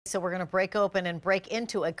So we're going to break open and break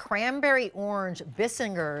into a cranberry orange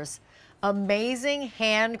Bissingers amazing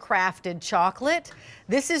handcrafted chocolate.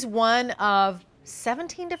 This is one of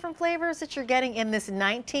 17 different flavors that you're getting in this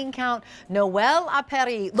 19-count Noel à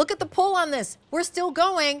Paris. Look at the pull on this. We're still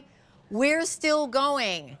going. We're still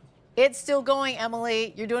going. It's still going,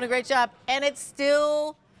 Emily. You're doing a great job. And it's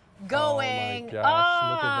still going. Oh my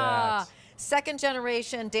gosh, look at that. Second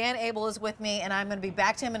generation. Dan Abel is with me, and I'm going to be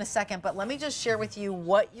back to him in a second. But let me just share with you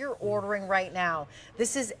what you're ordering right now.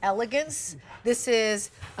 This is elegance. This is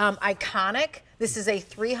iconic. This is a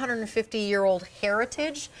 350-year-old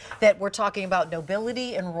heritage that we're talking about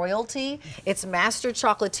nobility and royalty. It's master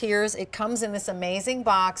chocolatiers. It comes in this amazing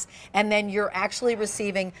box, and then you're actually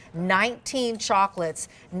receiving 19 chocolates,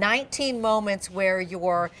 19 moments where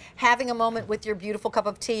you're having a moment with your beautiful cup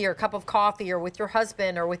of tea or cup of coffee or with your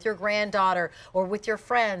husband or with your granddaughter or with your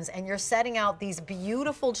friends, and you're setting out these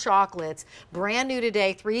beautiful chocolates, brand new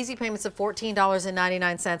today, 3 easy payments of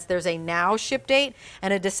 $14.99. There's a now ship date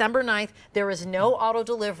and a December 9th. There is no auto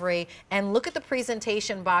delivery, and look at the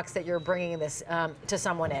presentation box that you're bringing this to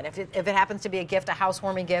someone in. If it happens to be a gift, a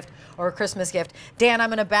housewarming gift, or a Christmas gift. Dan, I'm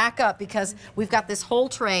going to back up because we've got this whole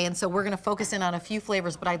tray, and so we're going to focus in on a few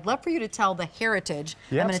flavors, but I'd love for you to tell the heritage.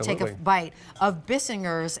 Yeah, I'm going to take a absolutely. bite of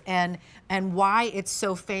Bissingers and why it's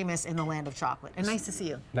so famous in the land of chocolate. And nice to see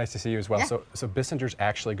you. Nice to see you as well. Yeah. So Bissingers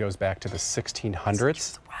actually goes back to the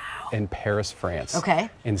 1600s. Wow. In Paris, France. Okay.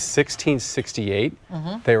 In 1668,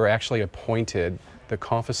 they were actually appointed the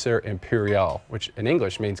Confesseur Impérial, which in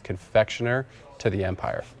English means confectioner to the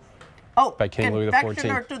empire. Oh, by King Louis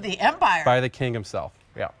confectioner XIV. to the empire. By the king himself.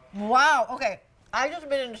 Yeah. Wow. Okay. I just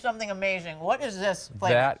been into something amazing. What is this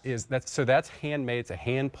flavor? That's handmade. It's a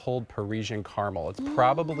hand-pulled Parisian caramel. It's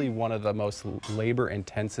probably one of the most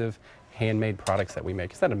labor-intensive handmade products that we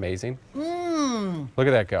make. Isn't that amazing? Look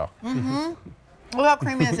at that go. Well, how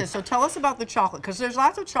creamy is this? So tell us about the chocolate, because there's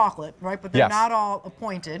lots of chocolate, right? But they're Yes. not all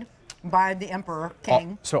appointed by the emperor,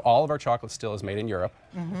 king. So all of our chocolate still is made in Europe.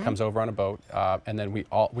 Comes over on a boat, and then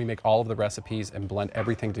we make all of the recipes and blend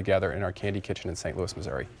everything together in our candy kitchen in St. Louis,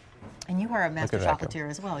 Missouri. And you are a master at that go. chocolatier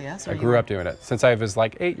as well, yes? I grew up doing it since I was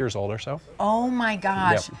like 8 years old or so. Oh my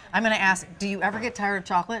gosh. Yep. I'm going to ask, do you ever get tired of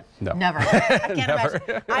chocolate? No. Never. I can't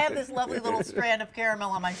imagine. I have this lovely little strand of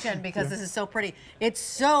caramel on my chin because this is so pretty. It's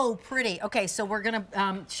so pretty. Okay, so we're going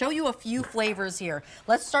to show you a few flavors here.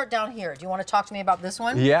 Let's start down here. Do you want to talk to me about this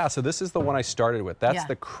one? Yeah, so this is the one I started with. That's Yeah.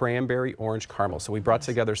 the cranberry orange caramel. So we brought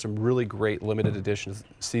together some really great limited edition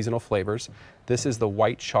seasonal flavors. This is the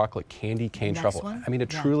white chocolate candy cane Next truffle. one? I mean,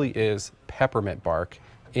 it Yeah. truly is peppermint bark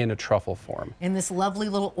in a truffle form. In this lovely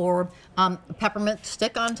little orb, peppermint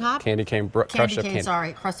stick on top. Candy cane, Candy crushed up cane, candy.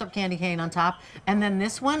 sorry, crushed up candy cane on top. And then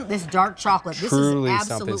this one, this dark chocolate. Truly this is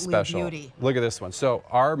something absolutely special. beauty. Look at this one. So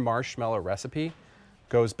our marshmallow recipe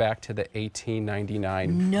goes back to the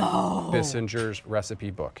 1899 No. Bissingers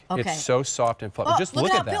recipe book. Okay. It's so soft and fluffy. Oh, Just look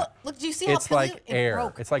look at at how that. look, do you see how It's pillowy like it air.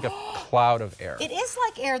 broke? It's like a cloud of air. It is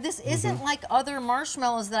like air. This isn't like other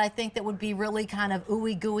marshmallows that I think that would be really kind of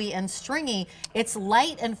ooey gooey and stringy. It's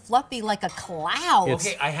light and fluffy like a cloud.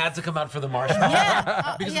 Okay, I had to come out for the marshmallow.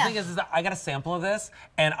 Yeah, Because yeah. the thing is that I got a sample of this,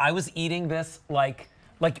 and I was eating this like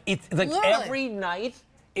it's like Literally. every night.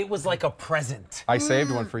 It was like a present. I saved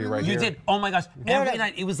one for you right You here. did. Oh my gosh! Every Literally.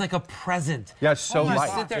 night it was like a present. Yeah, it's so my light.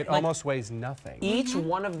 God. Sit there, It like- almost weighs nothing. Each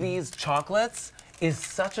one of these chocolates is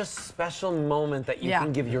such a special moment that you Yeah.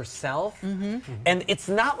 can give yourself. And it's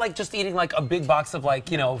not like just eating like a big box of like,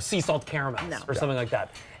 you know, sea salt caramels No. or something like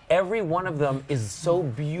that. Every one of them is so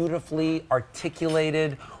beautifully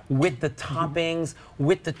articulated with the toppings,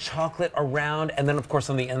 with the chocolate around, and then of course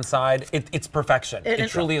on the inside, it's perfection. It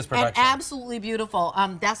truly is perfection. And absolutely beautiful.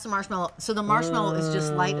 That's the marshmallow. So the marshmallow is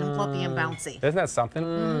just light and fluffy and bouncy. Isn't that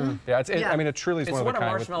something? Yeah, Yeah. I mean, it truly is It's one of what the a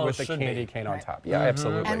kind marshmallow with the should candy be. cane on top. Yeah,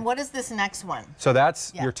 absolutely. And what is this next one? So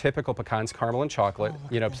that's Yeah. your typical pecans, caramel, and chocolate.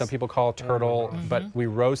 You know, some people call it turtle, but we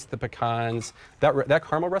roast the pecans. That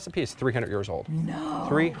caramel recipe is 300 years old. No.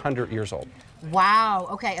 300 years old. Wow.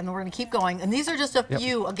 Okay, and then we're going to keep going. And these are just a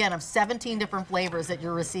few, again, of 17 different flavors that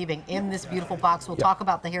you're receiving in this beautiful box. We'll talk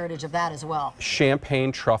about the heritage of that as well.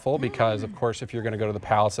 Champagne truffle, because of course if you're going to go to the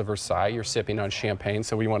Palace of Versailles, you're sipping on champagne.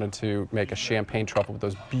 So we wanted to make a champagne truffle with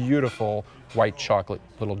those beautiful white chocolate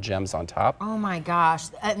little gems on top. Oh my gosh.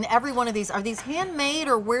 And every one of these, are these handmade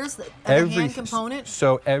or where's the hand component?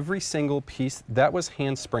 So every single piece, that was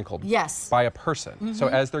hand sprinkled. Yes. By a person. So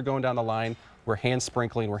as they're going down the line, we're hand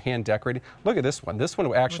sprinkling, we're hand decorating. Look at this one. This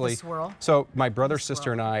one actually. swirl? So my brother,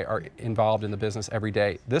 sister, and I are involved in the business every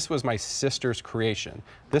day. This was my sister's creation.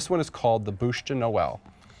 This one is called the Bûche de Noel,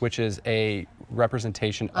 which is a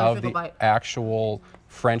representation of the actual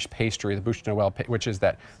French pastry, the Bouche de Noel, which is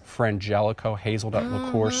that Frangelico hazelnut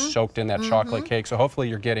liqueur soaked in that chocolate cake. So hopefully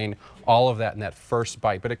you're getting all of that in that first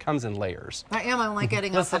bite, but it comes in layers. I'm like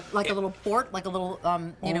getting like a little port, like a little,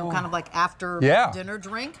 you know, kind of like after dinner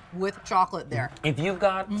drink with chocolate there. If you've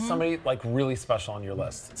got somebody like really special on your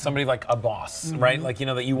list, somebody like a boss, right? Like, you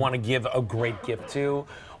know, that you want to give a great gift to,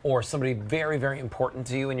 or somebody very, very important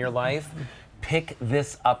to you in your life, pick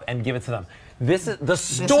this up and give it to them. This is the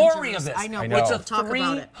story of this. I know. It's a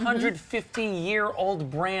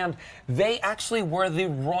 350-year-old brand. They actually were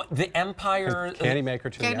the empire. Candy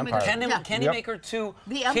maker to the empire. Candy maker to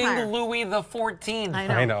the King Louis XIV.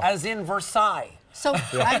 I know. As in Versailles. So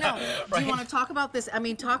I know. Do you want to talk about this? I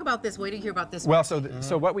mean, talk about this. Wait to hear about this. Well,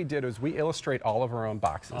 so what we did is we illustrate all of our own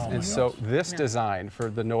boxes, and so this design for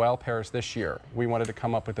the Noel Paris this year, we wanted to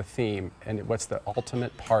come up with a theme, and what's the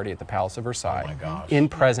ultimate party at the Palace of Versailles in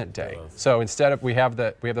present day. So instead of we have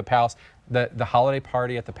the palace. The holiday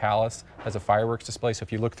party at the palace has a fireworks display, so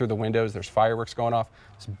if you look through the windows, there's fireworks going off.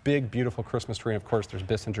 This big, beautiful Christmas tree, and of course, there's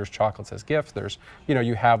Bissingers chocolates as gifts. There's, you know,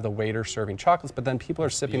 you have the waiter serving chocolates, but then people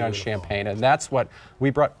are sipping on champagne, and that's what,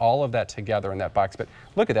 we brought all of that together in that box. But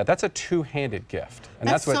look at that, that's a two-handed gift. And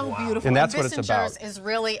that's what, so beautiful. And that's what it's about. Bissingers is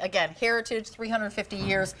really, again, heritage, 350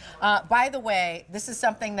 years. By the way, this is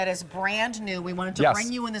something that is brand new. We wanted to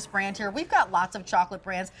bring you in this brand here. We've got lots of chocolate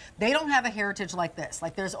brands. They don't have a heritage like this.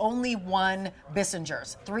 Like, there's only one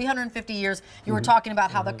Bissingers, 350 years. You were talking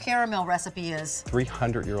about how the caramel recipe is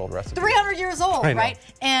 300-year-old recipe. 300 years old, right?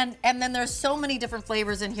 And then there's so many different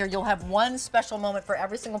flavors in here. You'll have one special moment for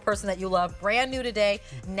every single person that you love. Brand new today.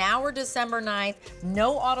 Now we're December 9th.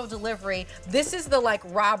 No auto delivery. This is the like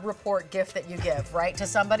Rob Report gift that you give, right, to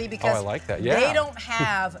somebody, because I like that. they don't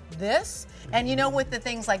have this. And you know, with the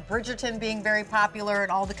things like Bridgerton being very popular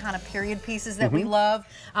and all the kind of period pieces that we love,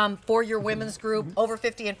 for your women's group, Over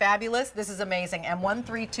 50 and Fabulous, this is amazing. And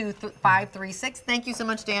 132536. Thank you so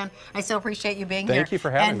much, Dan. I so appreciate you being here. Thank you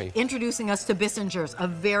for having me. Introducing us to Bissingers, a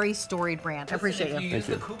very storied brand. I appreciate you. If you use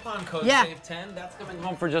the coupon code SAVE10, that's coming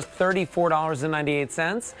home for just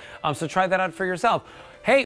 $34.98. So try that out for yourself. Hey,